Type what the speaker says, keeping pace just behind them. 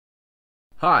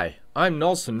Hi, I'm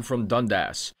Nelson from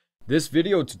Dundas. This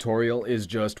video tutorial is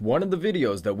just one of the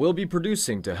videos that we'll be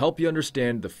producing to help you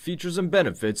understand the features and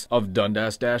benefits of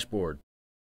Dundas Dashboard.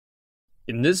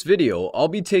 In this video, I'll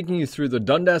be taking you through the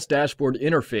Dundas Dashboard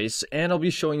interface and I'll be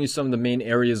showing you some of the main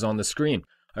areas on the screen.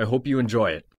 I hope you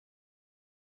enjoy it.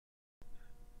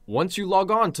 Once you log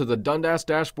on to the Dundas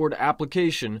Dashboard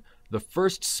application, the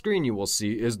first screen you will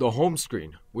see is the home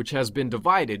screen, which has been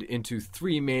divided into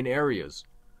three main areas.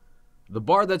 The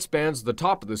bar that spans the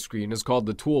top of the screen is called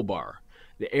the toolbar.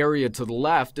 The area to the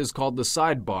left is called the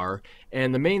sidebar,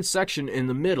 and the main section in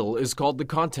the middle is called the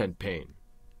content pane.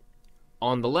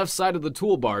 On the left side of the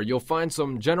toolbar, you'll find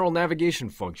some general navigation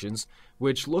functions,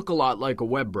 which look a lot like a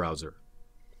web browser.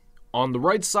 On the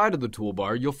right side of the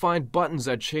toolbar, you'll find buttons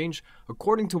that change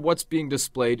according to what's being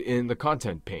displayed in the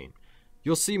content pane.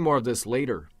 You'll see more of this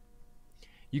later.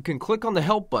 You can click on the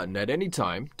Help button at any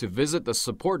time to visit the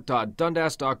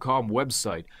support.dundas.com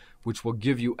website, which will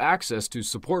give you access to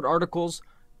support articles,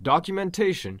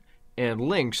 documentation, and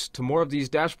links to more of these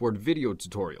dashboard video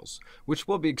tutorials, which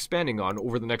we'll be expanding on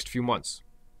over the next few months.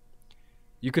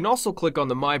 You can also click on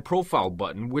the My Profile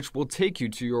button, which will take you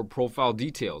to your profile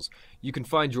details. You can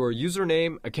find your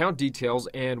username, account details,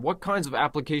 and what kinds of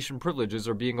application privileges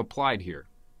are being applied here.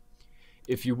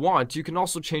 If you want, you can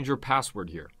also change your password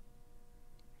here.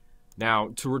 Now,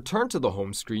 to return to the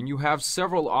home screen, you have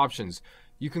several options.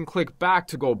 You can click back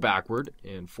to go backward,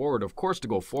 and forward, of course, to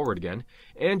go forward again,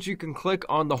 and you can click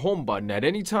on the home button at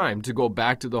any time to go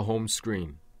back to the home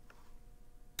screen.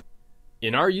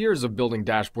 In our years of building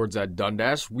dashboards at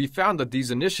Dundas, we found that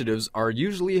these initiatives are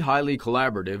usually highly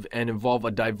collaborative and involve a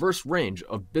diverse range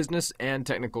of business and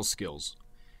technical skills.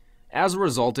 As a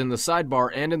result, in the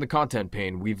sidebar and in the content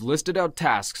pane, we've listed out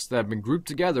tasks that have been grouped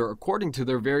together according to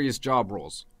their various job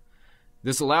roles.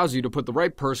 This allows you to put the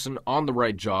right person on the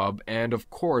right job and, of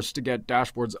course, to get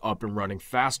dashboards up and running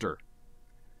faster.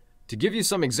 To give you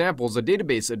some examples, a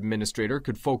database administrator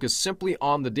could focus simply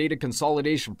on the data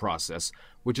consolidation process,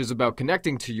 which is about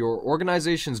connecting to your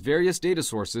organization's various data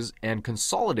sources and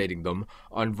consolidating them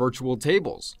on virtual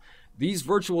tables. These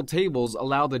virtual tables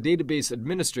allow the database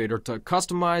administrator to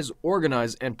customize,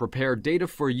 organize, and prepare data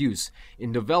for use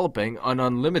in developing an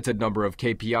unlimited number of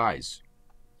KPIs.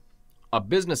 A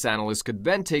business analyst could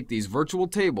then take these virtual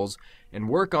tables and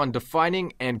work on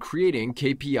defining and creating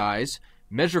KPIs,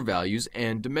 measure values,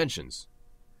 and dimensions.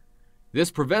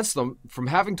 This prevents them from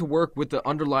having to work with the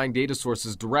underlying data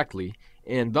sources directly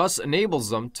and thus enables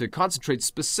them to concentrate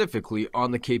specifically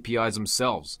on the KPIs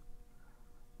themselves.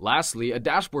 Lastly, a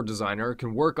dashboard designer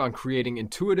can work on creating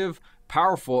intuitive,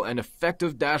 powerful, and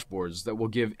effective dashboards that will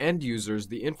give end users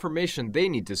the information they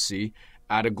need to see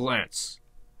at a glance.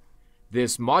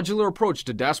 This modular approach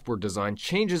to dashboard design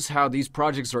changes how these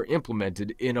projects are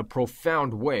implemented in a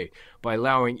profound way by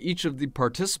allowing each of the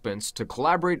participants to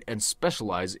collaborate and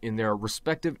specialize in their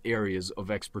respective areas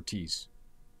of expertise.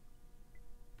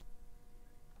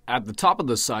 At the top of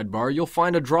the sidebar, you'll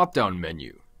find a drop-down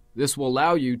menu. This will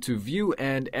allow you to view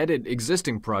and edit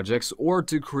existing projects or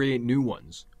to create new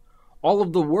ones. All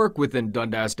of the work within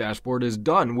Dundas Dashboard is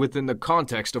done within the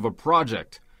context of a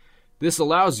project. This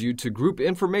allows you to group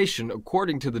information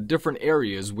according to the different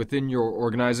areas within your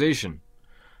organization.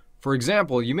 For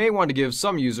example, you may want to give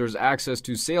some users access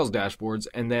to sales dashboards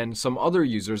and then some other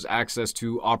users access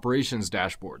to operations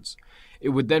dashboards. It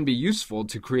would then be useful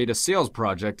to create a sales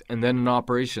project and then an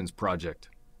operations project.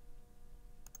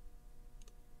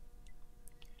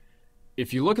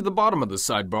 If you look at the bottom of the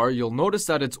sidebar, you'll notice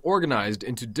that it's organized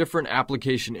into different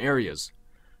application areas.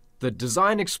 The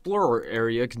Design Explorer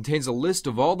area contains a list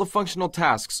of all the functional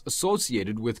tasks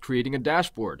associated with creating a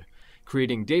dashboard,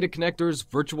 creating data connectors,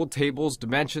 virtual tables,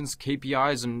 dimensions,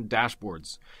 KPIs, and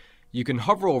dashboards. You can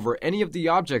hover over any of the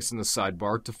objects in the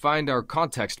sidebar to find our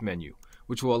context menu,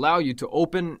 which will allow you to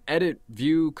open, edit,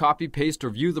 view, copy, paste, or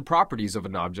view the properties of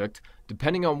an object,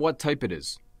 depending on what type it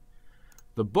is.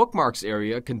 The Bookmarks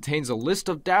area contains a list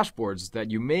of dashboards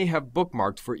that you may have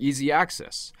bookmarked for easy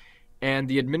access. And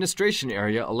the administration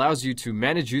area allows you to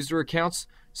manage user accounts,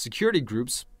 security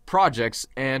groups, projects,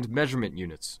 and measurement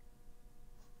units.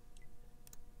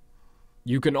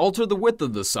 You can alter the width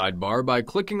of the sidebar by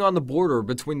clicking on the border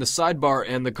between the sidebar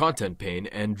and the content pane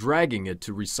and dragging it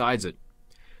to resize it.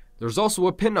 There's also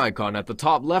a pin icon at the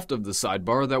top left of the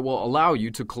sidebar that will allow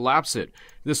you to collapse it.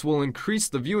 This will increase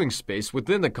the viewing space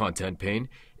within the content pane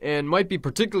and might be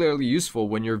particularly useful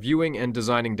when you're viewing and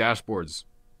designing dashboards.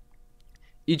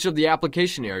 Each of the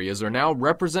application areas are now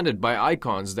represented by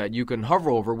icons that you can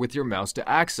hover over with your mouse to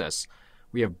access.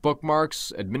 We have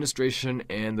Bookmarks, Administration,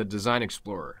 and the Design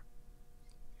Explorer.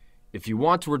 If you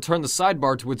want to return the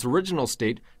sidebar to its original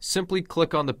state, simply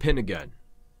click on the pin again.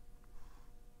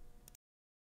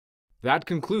 That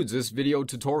concludes this video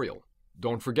tutorial.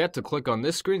 Don't forget to click on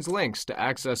this screen's links to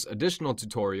access additional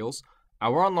tutorials,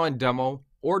 our online demo,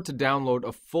 or to download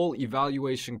a full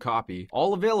evaluation copy,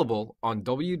 all available on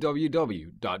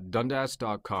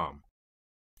www.dundas.com.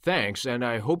 Thanks, and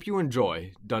I hope you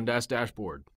enjoy Dundas Dashboard.